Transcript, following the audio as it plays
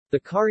The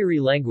Kariri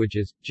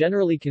languages,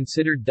 generally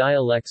considered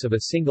dialects of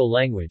a single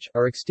language,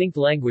 are extinct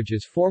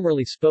languages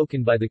formerly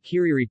spoken by the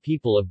Kariri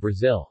people of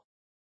Brazil.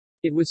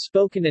 It was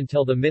spoken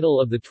until the middle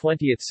of the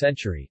 20th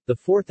century. The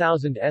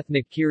 4,000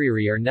 ethnic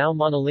Kariri are now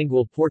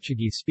monolingual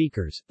Portuguese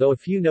speakers, though a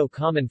few know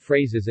common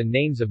phrases and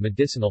names of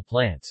medicinal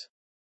plants.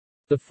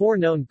 The four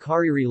known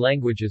Kariri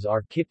languages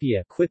are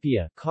Kipia,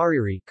 Quipia,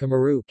 Kariri,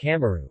 Kamaru,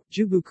 Kamaru,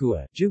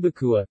 Jubukua,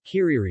 Jubukua,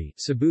 Kiriri,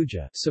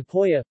 Sabuja,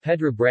 Sepoya,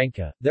 Pedra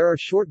Branca. There are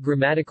short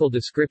grammatical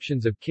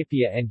descriptions of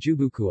Kipia and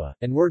Jubukua,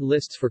 and word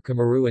lists for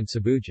Kamaru and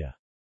Sabuja.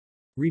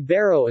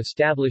 Ribeiro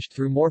established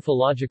through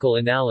morphological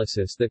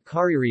analysis that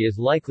Kariri is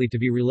likely to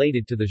be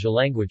related to the Ja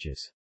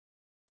languages.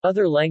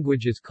 Other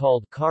languages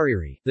called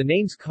Kariri. The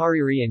names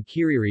Kariri and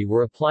Kiriri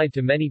were applied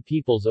to many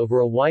peoples over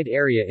a wide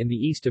area in the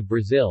east of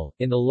Brazil,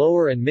 in the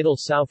lower and middle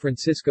São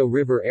Francisco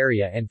River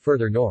area and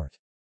further north.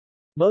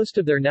 Most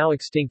of their now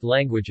extinct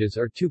languages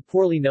are too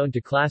poorly known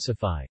to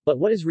classify, but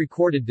what is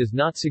recorded does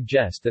not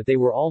suggest that they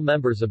were all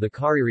members of the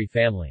Kariri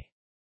family.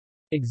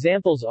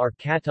 Examples are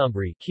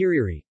Catumbre,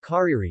 Kiriri,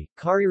 Kariri,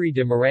 Kariri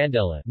de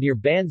Mirandela near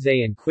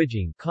Banzai and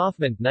Quijing.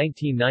 Kaufman,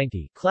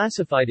 1990,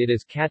 classified it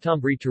as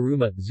Catumbre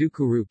Taruma,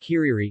 Zukuru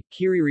Kiriri,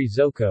 Kiriri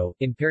Zoko,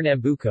 in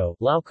Pernambuco.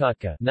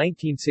 Laucatka,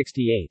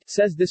 1968,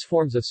 says this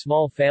forms a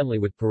small family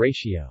with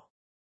Paratio.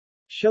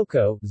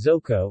 Shoko,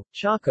 Zoko,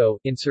 Chaco,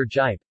 in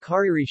Sergipe,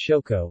 Kariri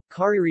Shoko,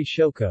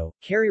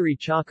 Kariri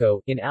Chaco,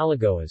 in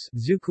Alagoas,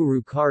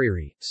 Zukuru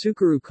Kariri,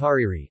 Sukuru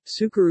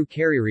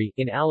Kariri,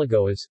 in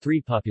Alagoas, 3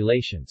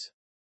 populations.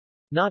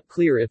 Not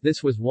clear if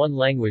this was one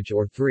language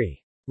or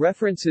 3.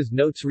 References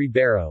Notes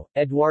Ribeiro,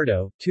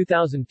 Eduardo,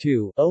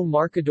 2002, O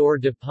Marcador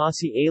de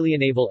Posse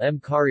Alienable M.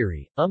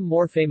 Kariri,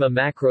 Morfema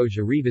Macro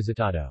já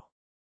Revisitado.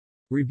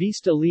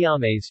 Revista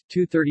Liames,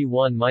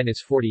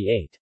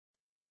 231-48.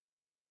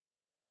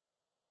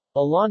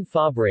 Alain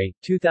Fabre,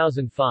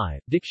 2005,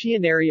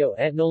 Diccionario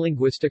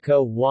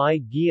Etnolinguístico y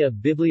Guía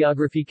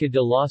Bibliográfica de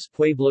los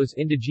Pueblos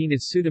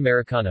Indígenas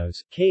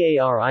Sudamericanos,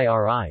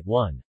 Kariri,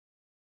 1.